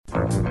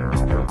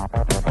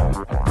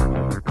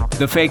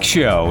The Fake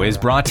Show is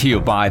brought to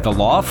you by the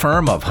law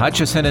firm of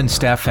Hutchison and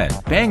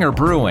Steffen, Banger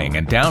Brewing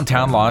in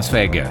downtown Las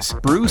Vegas,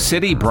 Brew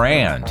City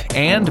Brand,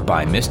 and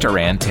by Mr.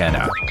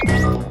 Antenna.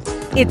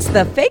 It's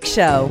The Fake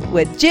Show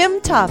with Jim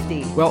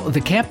Tofty. Well,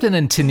 the Captain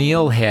and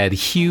Tennille had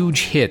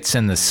huge hits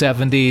in the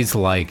 70s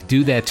like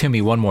Do That To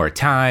Me One More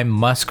Time,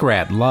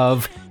 Muskrat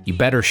Love, You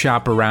Better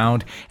Shop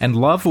Around, and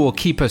Love Will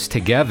Keep Us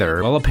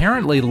Together. Well,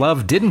 apparently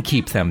Love didn't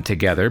keep them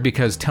together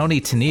because Toni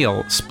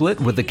Tennille split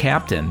with the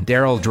Captain,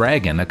 Daryl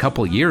Dragon, a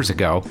couple years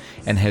ago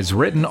and has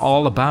written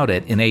all about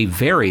it in a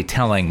very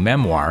telling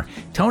memoir.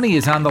 Toni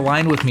is on the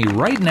line with me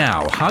right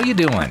now. How you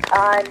doing?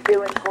 I'm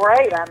doing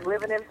great. I'm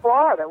living in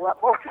Florida.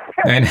 What more?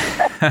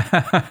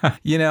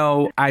 You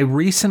know, I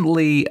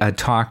recently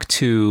talked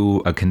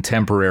to a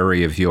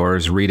contemporary of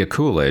yours, Rita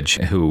Coolidge,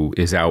 who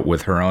is out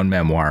with her own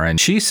memoir, and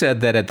she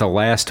said that at the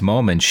last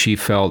moment she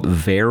felt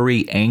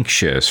very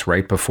anxious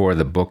right before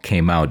the book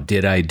came out.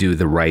 Did I do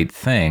the right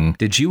thing?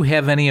 Did you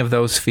have any of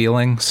those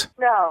feelings?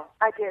 No,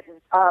 I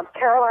didn't.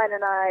 Caroline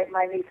and I,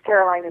 my niece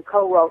Caroline, who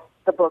co-wrote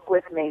the book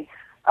with me,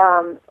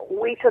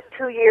 we took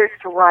 2 years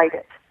to write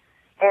it,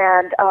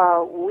 and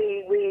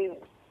we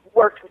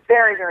worked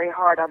very, very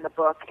hard on the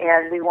book,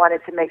 and we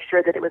wanted to make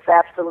sure that it was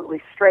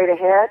absolutely straight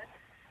ahead.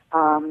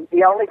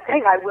 The only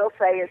thing I will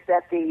say is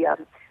that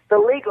the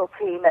legal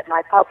team at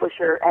my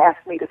publisher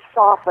asked me to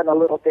soften a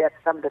little bit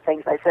some of the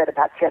things I said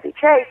about Chevy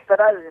Chase, but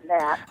other than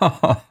that,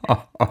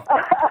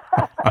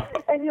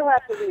 and you'll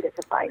have to read it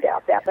to find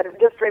out that, but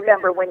just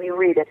remember when you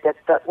read it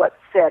that what's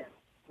said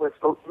was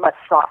much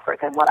softer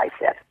than what I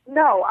said.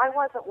 No, I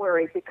wasn't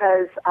worried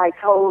because I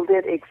told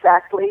it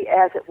exactly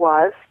as it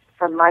was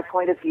from my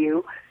point of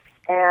view,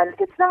 and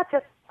it's not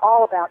just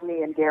all about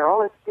me and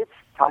Daryl. It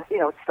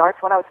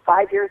starts when I was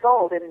 5 years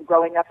old and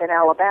growing up in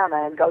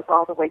Alabama and goes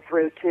all the way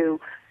through to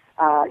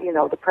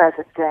the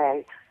present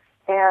day.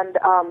 And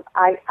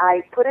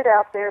I put it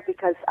out there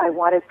because I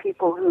wanted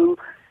people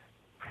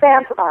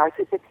fans of ours,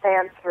 who've been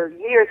fans for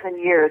years and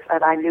years,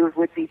 and I knew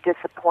would be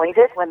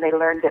disappointed when they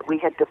learned that we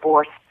had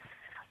divorced.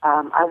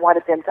 I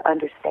wanted them to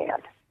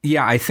understand.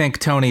 Yeah, I think,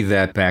 Toni,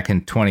 that back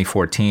in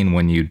 2014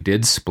 when you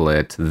did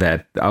split,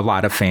 that a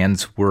lot of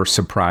fans were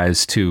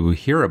surprised to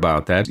hear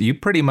about that. You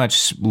pretty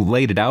much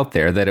laid it out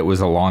there that it was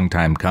a long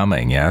time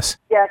coming, yes?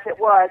 Yes, it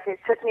was. It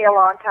took me a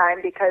long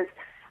time because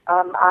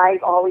I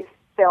always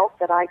felt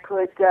that I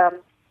could,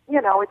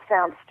 it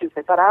sounds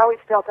stupid, but I always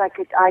felt I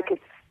could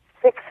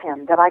fix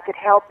him, that I could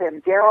help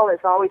him. Daryl has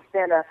always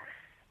been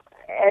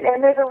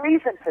and there's a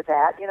reason for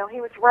that. You know,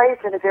 he was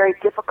raised in a very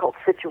difficult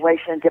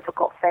situation,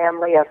 difficult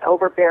family, an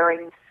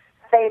overbearing,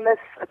 famous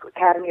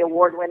Academy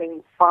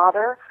Award-winning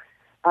father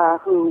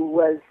who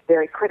was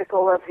very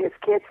critical of his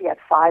kids. He had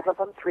 5 of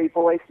them, 3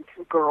 boys and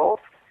 2 girls.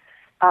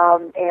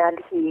 And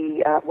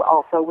he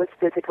also was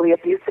physically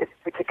abusive,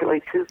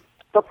 particularly to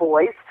the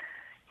boys.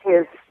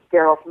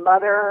 Daryl's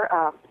mother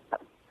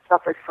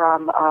suffered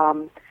from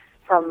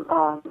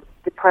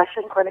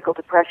depression, clinical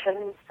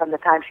depression, from the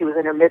time she was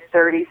in her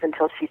mid-30s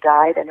until she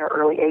died in her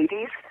early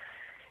 80s.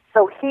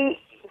 So he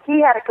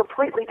had a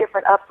completely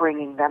different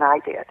upbringing than I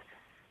did.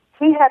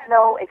 He had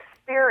no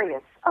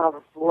experience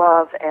of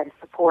love and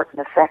support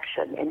and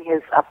affection in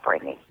his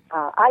upbringing.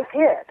 I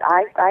did.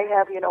 I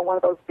have, one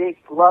of those big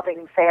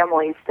loving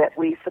families that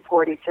we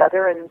support each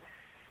other, and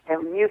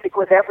music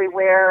was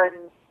everywhere, and,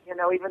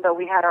 even though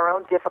we had our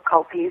own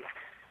difficulties,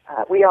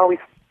 we always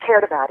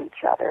cared about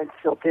each other and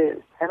still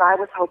do. And I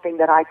was hoping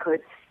that I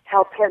could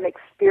help him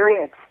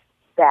experience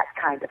that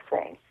kind of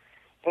thing.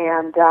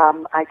 And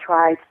I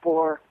tried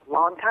for a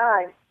long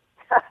time,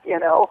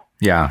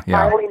 Yeah.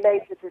 I only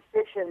made the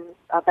decision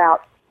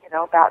about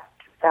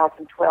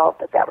 2012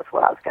 that was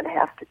what I was going to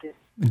have to do.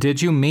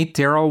 Did you meet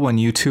Daryl when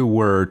you two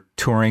were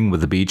touring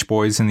with the Beach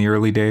Boys in the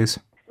early days?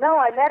 No,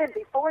 I met him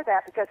before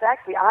that because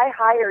actually I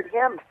hired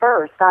him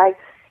first. I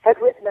had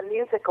written a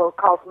musical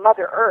called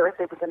Mother Earth.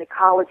 It was an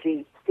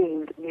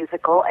ecology-themed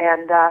musical,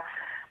 and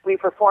we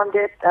performed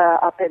it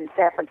up in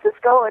San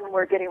Francisco, and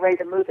we're getting ready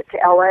to move it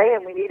to L.A.,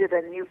 and we needed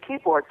a new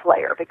keyboard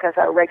player because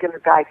our regular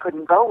guy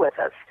couldn't go with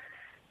us.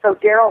 So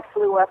Daryl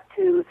flew up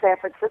to San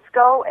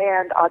Francisco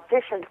and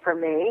auditioned for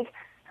me,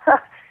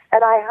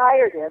 and I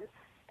hired him.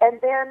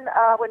 And then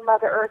when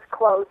Mother Earth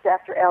closed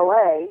after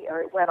L.A., or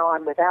it went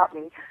on without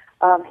me,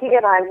 he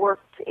and I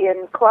worked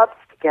in clubs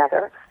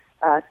together,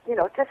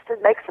 just to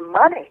make some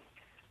money.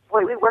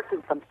 Boy, we worked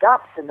in some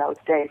dumps in those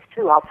days,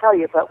 too, I'll tell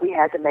you, but we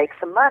had to make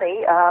some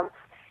money.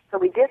 So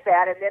we did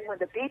that, and then when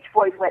the Beach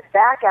Boys went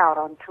back out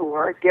on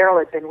tour, Daryl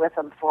had been with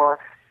them for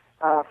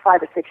 5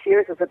 or 6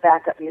 years as a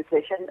backup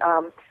musician.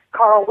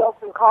 Carl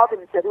Wilson called him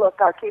and said,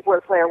 look, our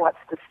keyboard player wants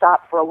to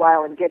stop for a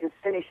while and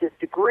finish his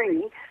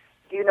degree.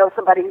 Do you know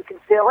somebody who can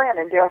fill in?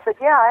 And Daryl said,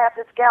 yeah, I have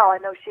this gal. I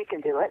know she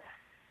can do it.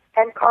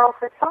 And Carl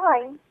said,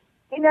 fine.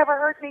 He never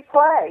heard me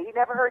play. He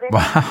never heard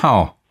anything.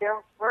 Wow.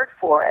 Daryl's word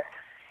for it.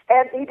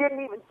 And he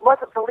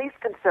wasn't the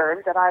least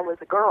concerned that I was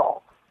a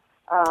girl.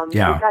 Which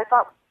I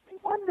thought was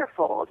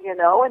wonderful,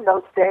 in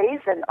those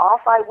days. And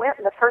off I went,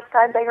 and the first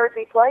time they heard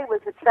me play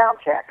was at sound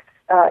check.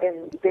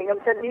 in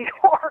Binghamton, New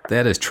York.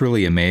 That is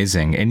truly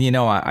amazing. And,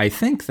 I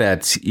think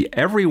that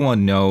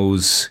everyone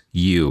knows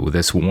you,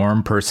 this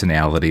warm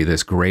personality,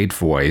 this great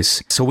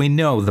voice. So we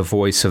know the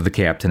voice of the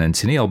Captain and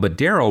Tennille, but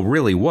Daryl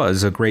really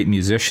was a great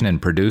musician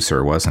and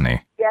producer, wasn't he?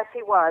 Yes,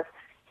 he was.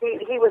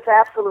 He was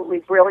absolutely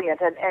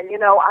brilliant. And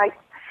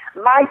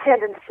my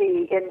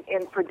tendency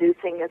in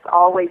producing is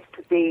always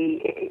to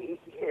be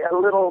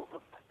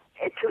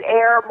to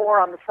err more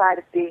on the side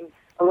of being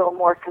a little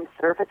more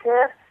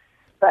conservative.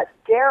 But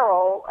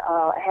Daryl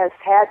has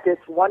had this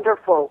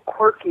wonderful,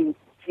 quirky,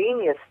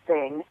 genius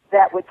thing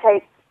that would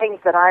take things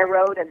that I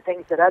wrote and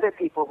things that other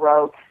people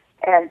wrote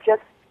and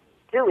just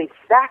do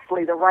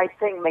exactly the right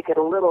thing, make it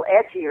a little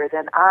edgier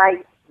than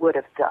I would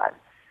have done.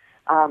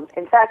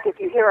 In fact, if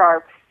you hear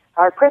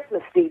our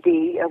Christmas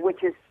CD,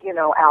 which is,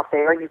 out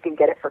there, and you can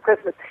get it for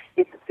Christmas,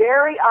 it's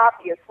very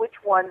obvious which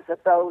ones of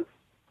those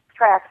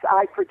tracks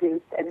I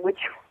produced and which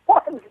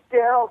ones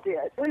Daryl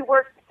did. We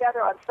worked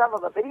together on some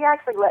of them, but he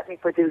actually let me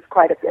produce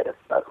quite a bit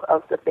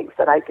of the things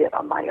that I did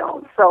on my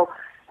own. So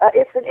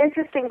it's an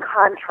interesting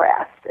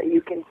contrast that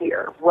you can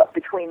hear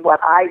between what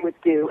I would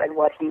do and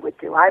what he would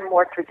do. I'm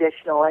more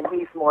traditional, and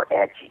he's more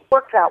edgy.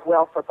 Works out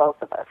well for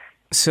both of us.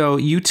 So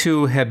you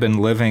two had been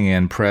living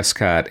in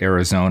Prescott,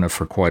 Arizona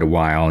for quite a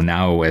while.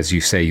 Now, as you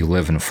say, you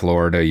live in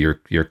Florida.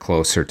 You're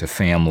closer to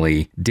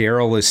family.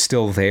 Daryl is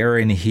still there,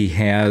 and he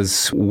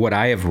has, what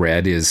I have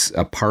read, is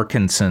a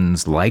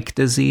Parkinson's-like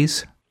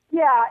disease?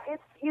 Yeah,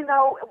 it's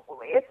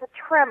a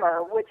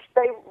tremor, which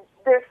they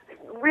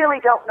really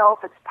don't know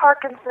if it's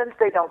Parkinson's.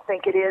 They don't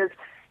think it is.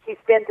 He's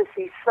been to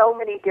see so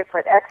many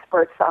different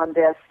experts on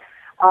this.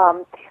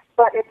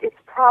 But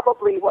it's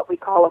probably what we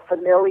call a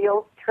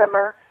familial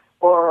tremor,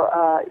 or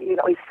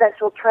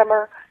essential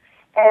tremor,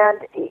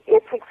 and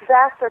it's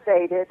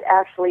exacerbated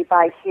actually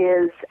by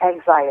his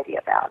anxiety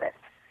about it.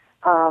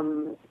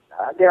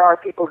 There are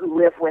people who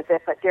live with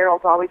it, but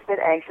Daryl's always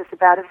been anxious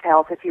about his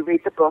health. If you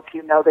read the book,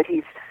 you know that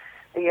he's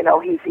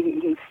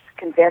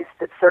convinced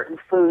that certain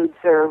foods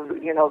are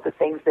the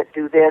things that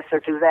do this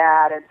or do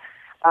that,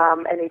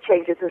 and he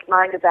changes his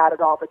mind about it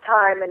all the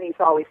time, and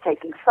he's always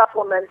taking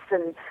supplements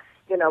and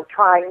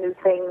trying new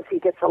things. He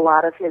gets a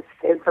lot of his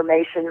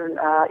information,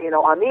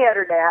 on the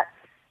internet,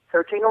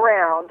 searching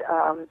around.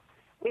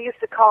 We used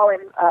to call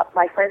him,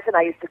 my friends and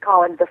I used to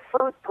call him the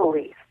food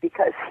police,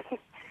 because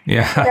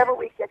whenever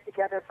we get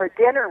together for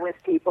dinner with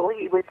people,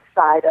 he would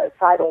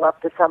sidle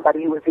up to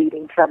somebody who was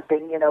eating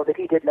something, that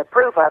he didn't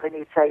approve of, and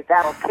he'd say,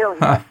 "That'll kill you."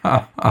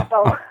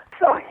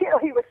 so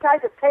he would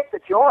kind of take the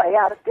joy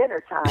out of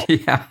dinner time.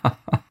 Yeah.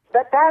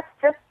 But that's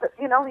just,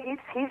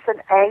 he's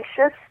an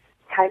anxious,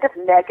 kind of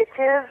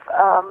negative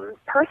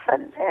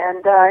person,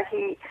 and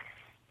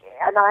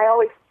I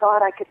always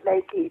thought I could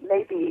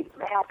maybe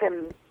help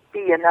him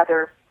be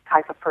another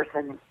type of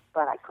person,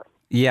 but I couldn't.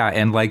 Yeah,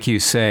 and like you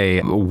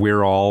say,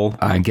 we're all,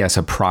 I guess,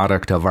 a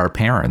product of our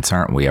parents,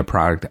 aren't we? A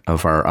product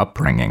of our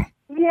upbringing.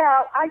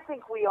 Yeah, I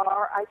think we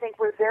are. I think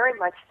we're very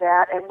much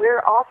that, and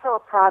we're also a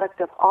product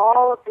of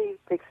all of the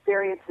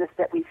experiences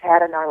that we've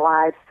had in our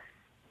lives,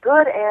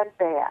 good and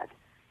bad,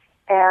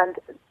 and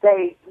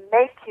they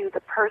make you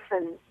the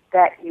person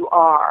that you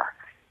are,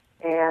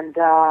 and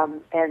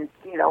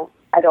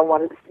I don't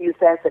want to use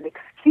that as an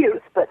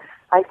excuse, but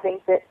I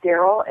think that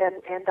Daryl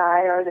and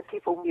I are the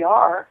people we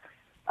are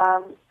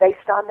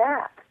based on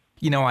that.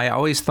 I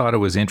always thought it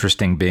was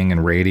interesting being in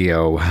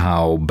radio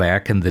how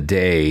back in the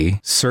day,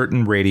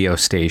 certain radio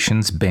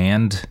stations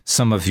banned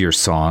some of your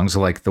songs,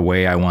 like The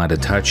Way I Want to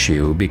Touch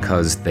You,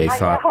 because they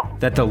thought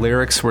that the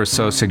lyrics were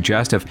so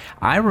suggestive.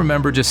 I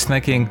remember just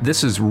thinking,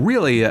 this is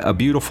really a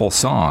beautiful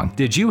song.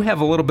 Did you have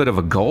a little bit of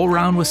a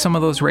go-around with some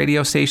of those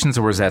radio stations,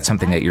 or was that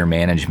something that your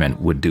management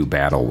would do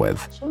battle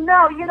with?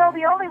 No,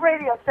 the only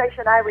radio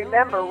station I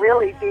remember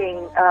really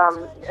being,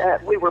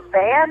 we were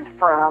banned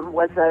from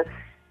was a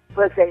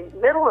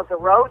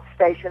middle-of-the-road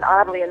station,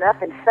 oddly enough,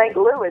 in St.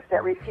 Louis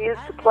that refused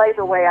to play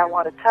The Way I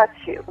Want to Touch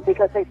You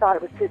because they thought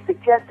it was too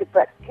suggestive.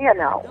 But,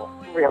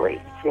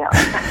 really, Jim,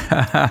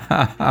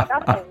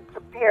 nothing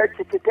compared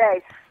to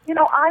today.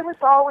 I was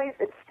always,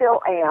 and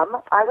still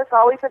am, I was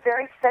always a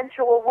very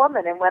sensual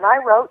woman. And when I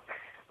wrote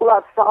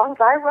love songs,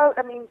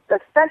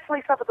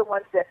 especially some of the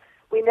ones that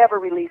we never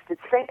released as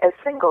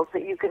singles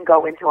that you can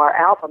go into our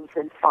albums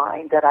and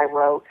find that I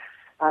wrote,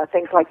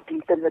 things like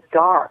Deep in the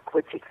Dark,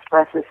 which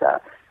expresses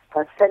a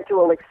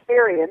sensual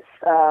experience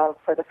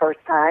for the first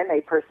time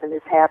a person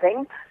is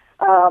having.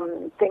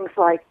 Things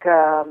like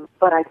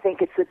But I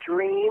Think It's a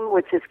Dream,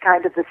 which is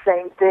kind of the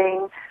same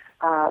thing.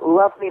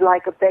 Love Me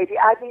Like a Baby.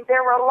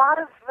 There were a lot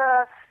of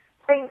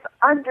things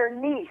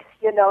underneath,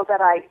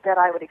 that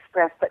I would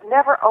express, but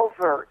never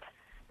overt,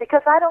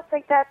 because I don't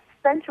think that's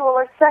sensual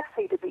or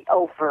sexy to be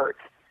overt.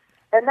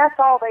 And that's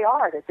all they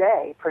are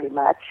today, pretty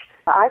much.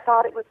 I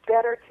thought it was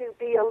better to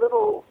be a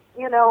little,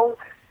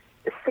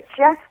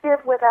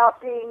 suggestive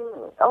without being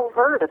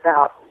overt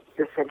about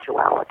your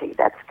sensuality.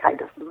 That's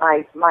kind of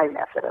my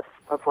method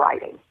of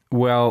writing.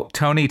 Well,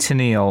 Toni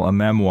Tennille, a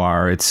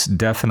memoir, it's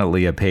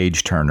definitely a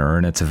page-turner,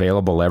 and it's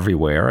available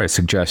everywhere. I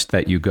suggest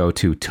that you go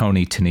to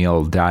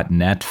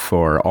tonitennille.net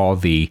for all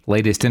the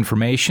latest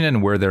information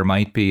and where there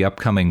might be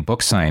upcoming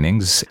book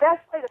signings. The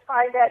best way to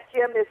find that,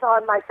 Jim, is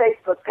on my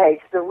Facebook page,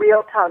 The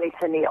Real Toni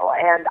Tennille,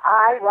 and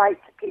I write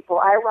to people.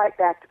 I write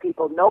back to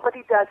people.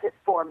 Nobody does it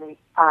for me.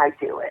 I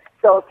do it.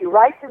 So if you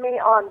write to me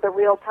on The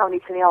Real Toni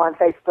Tennille on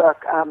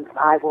Facebook,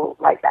 I will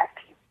write back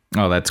to you.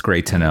 Oh, that's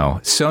great to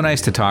know. So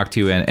nice to talk to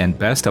you, and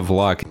best of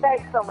luck.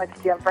 Thanks so much,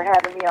 Jim, for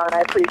having me on.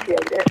 I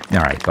appreciate it. All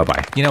right,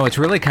 bye-bye. You know, it's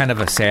really kind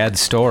of a sad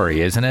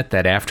story, isn't it?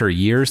 That after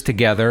years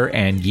together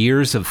and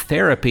years of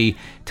therapy,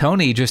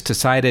 Toni just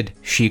decided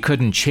she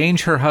couldn't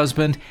change her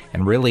husband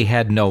and really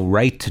had no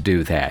right to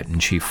do that,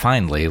 and she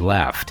finally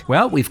left.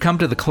 Well, we've come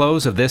to the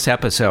close of this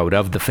episode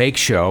of The Fake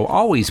Show.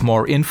 Always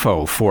more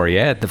info for you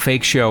at The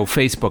Fake Show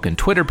Facebook and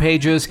Twitter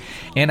pages,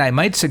 and I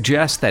might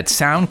suggest that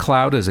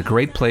SoundCloud is a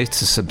great place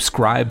to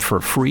subscribe for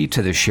free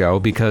to the show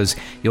because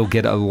you'll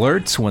get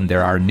alerts when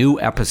there are new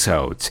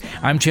episodes.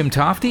 I'm Jim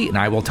Tofte, and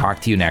I will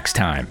talk to you next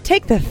time.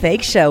 Take The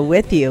Fake Show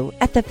with you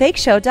at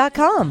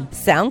thefakeshow.com,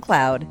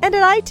 SoundCloud, and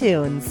at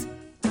iTunes.